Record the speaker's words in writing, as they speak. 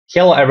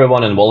Hello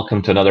everyone and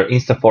welcome to another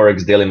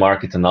InstaForex daily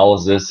market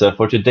analysis.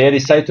 For today, I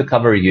decided to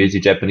cover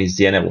USD, Japanese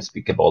yen. I will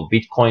speak about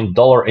Bitcoin,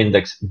 dollar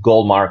index,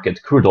 gold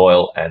market, crude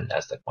oil, and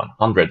NASDAQ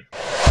 100.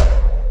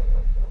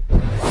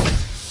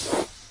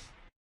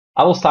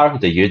 I will start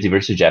with the USD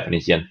versus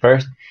Japanese yen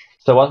first.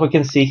 So what we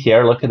can see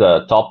here, look at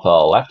the top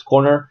left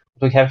corner.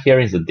 What we have here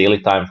is the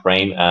daily time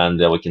frame, and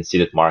we can see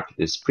that market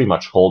is pretty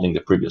much holding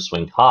the previous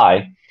swing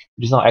high,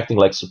 which is now acting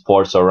like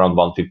support, so around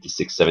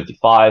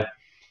 156.75.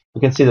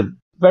 We can see the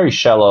very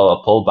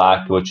shallow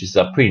pullback, which is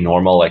pretty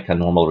normal, like a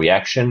normal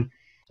reaction.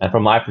 And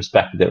from my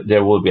perspective,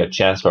 there will be a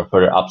chance for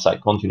further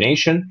upside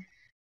continuation.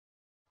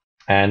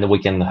 And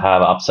we can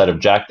have upside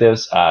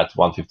objectives at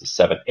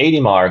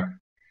 157.80 mark.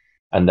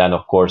 And then,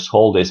 of course,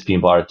 hold this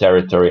pin bar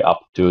territory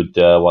up to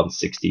the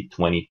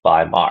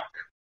 160.25 mark.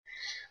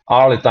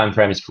 Hourly time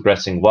frame is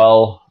progressing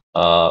well.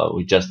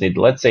 We just need,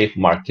 let's say, if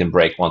market can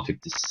break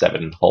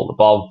 157 and hold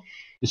above,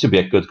 this would be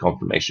a good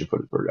confirmation for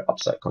the further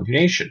upside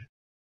continuation.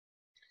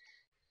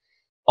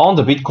 On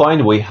the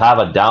Bitcoin, we have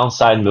a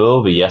downside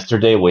move.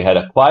 Yesterday, we had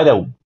quite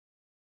a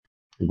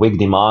weak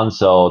demand,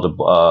 so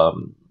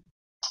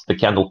the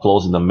candle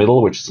closed in the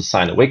middle, which is a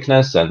sign of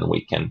weakness, and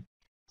we can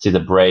see the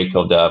break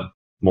of the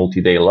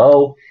multi-day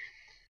low.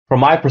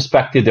 From my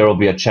perspective, there will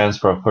be a chance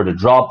for a further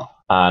drop,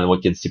 and we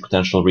can see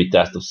potential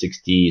retest of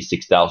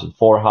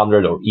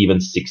 66,400 or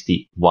even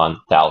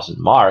 61,000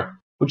 mark,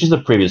 which is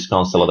the previous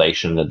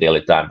consolidation in the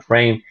daily time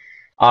frame.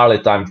 Hourly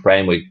time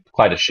frame, we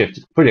quite a shift,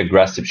 pretty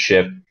aggressive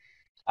shift,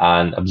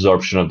 and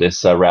absorption of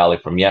this rally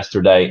from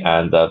yesterday,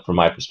 and from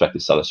my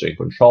perspective, sellers are in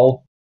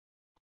control,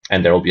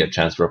 and there will be a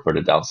chance for a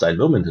further downside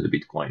movement to the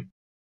Bitcoin.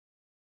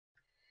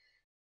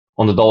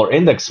 On the dollar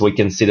index, we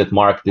can see that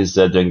market is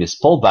doing this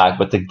pullback,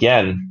 but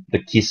again,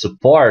 the key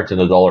support in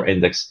the dollar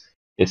index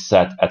is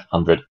set at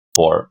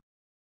 104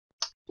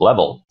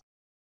 level,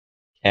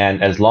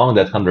 and as long as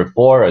that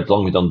 104, as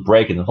long as we don't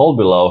break and hold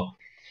below,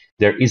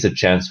 there is a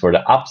chance for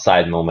the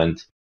upside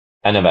movement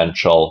and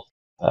eventual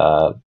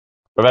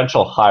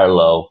higher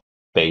low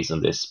based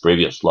on this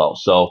previous low.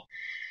 So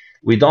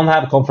we don't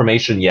have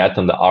confirmation yet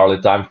on the hourly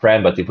time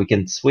frame, but if we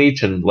can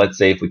switch and let's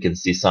say if we can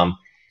see some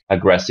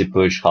aggressive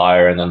push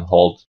higher and then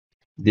hold,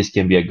 this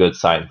can be a good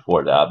sign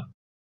for the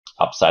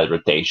upside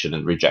rotation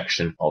and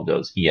rejection of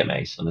those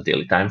EMAs on the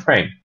daily time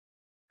frame.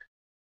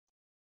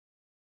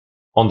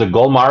 On the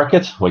gold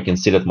market, we can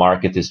see that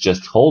market is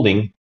just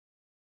holding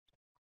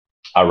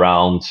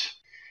around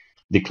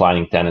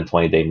declining 10 and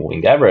 20-day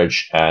moving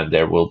average, and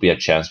there will be a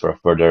chance for a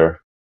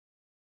further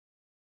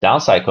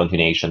downside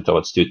continuation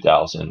towards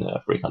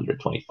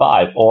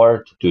 2,325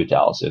 or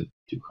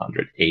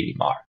 2,280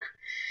 mark.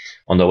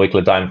 On the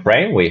weekly time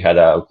frame, we had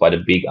quite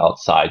a big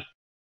outside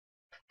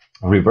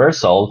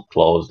reversal,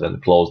 closed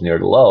near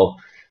the low.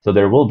 So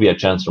there will be a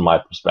chance from my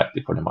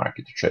perspective for the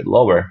market to trade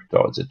lower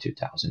towards the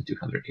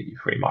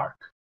 2,283 mark.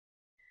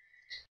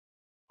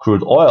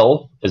 Crude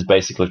oil is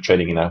basically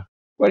trading in a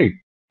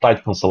very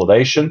tight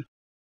consolidation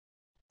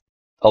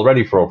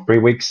already for 3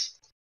 weeks.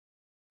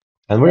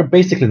 And we're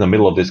basically in the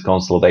middle of this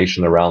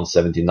consolidation around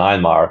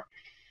 79 mark.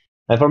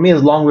 And for me,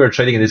 as long as we're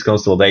trading in this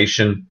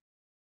consolidation,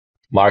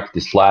 market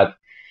is flat,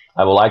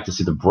 I would like to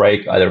see the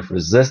break either of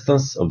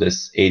resistance of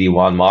this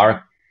 81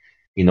 mark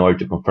in order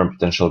to confirm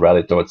potential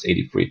rally towards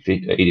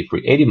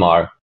 83.80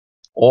 mark,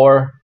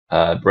 or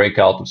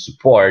breakout of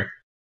support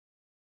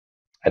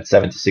at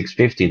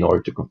 76.50 in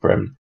order to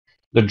confirm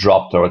the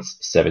drop towards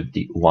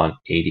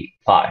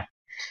 71.85.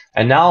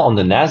 And now on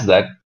the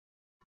NASDAQ,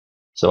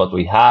 so what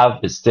we have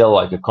is still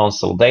like a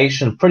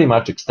consolidation, pretty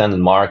much extended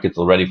market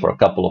already for a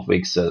couple of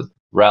weeks,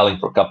 rallying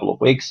for a couple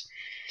of weeks.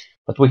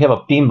 But we have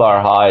a pin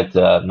bar high at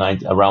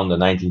around the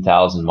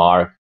 19,000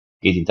 mark,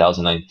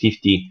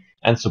 18,950,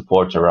 and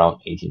support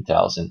around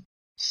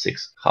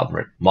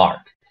 18,600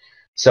 mark.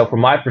 So from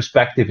my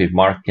perspective, if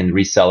market can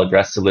resell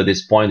aggressively at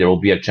this point, there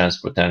will be a chance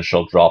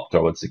potential drop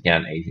towards,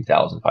 again,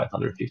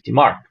 18,550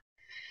 mark.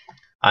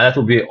 And that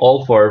will be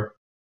all for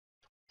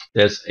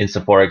this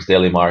InstaForex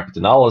daily market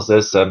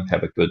analysis. Have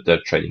a good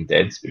trading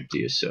day and speak to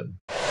you soon.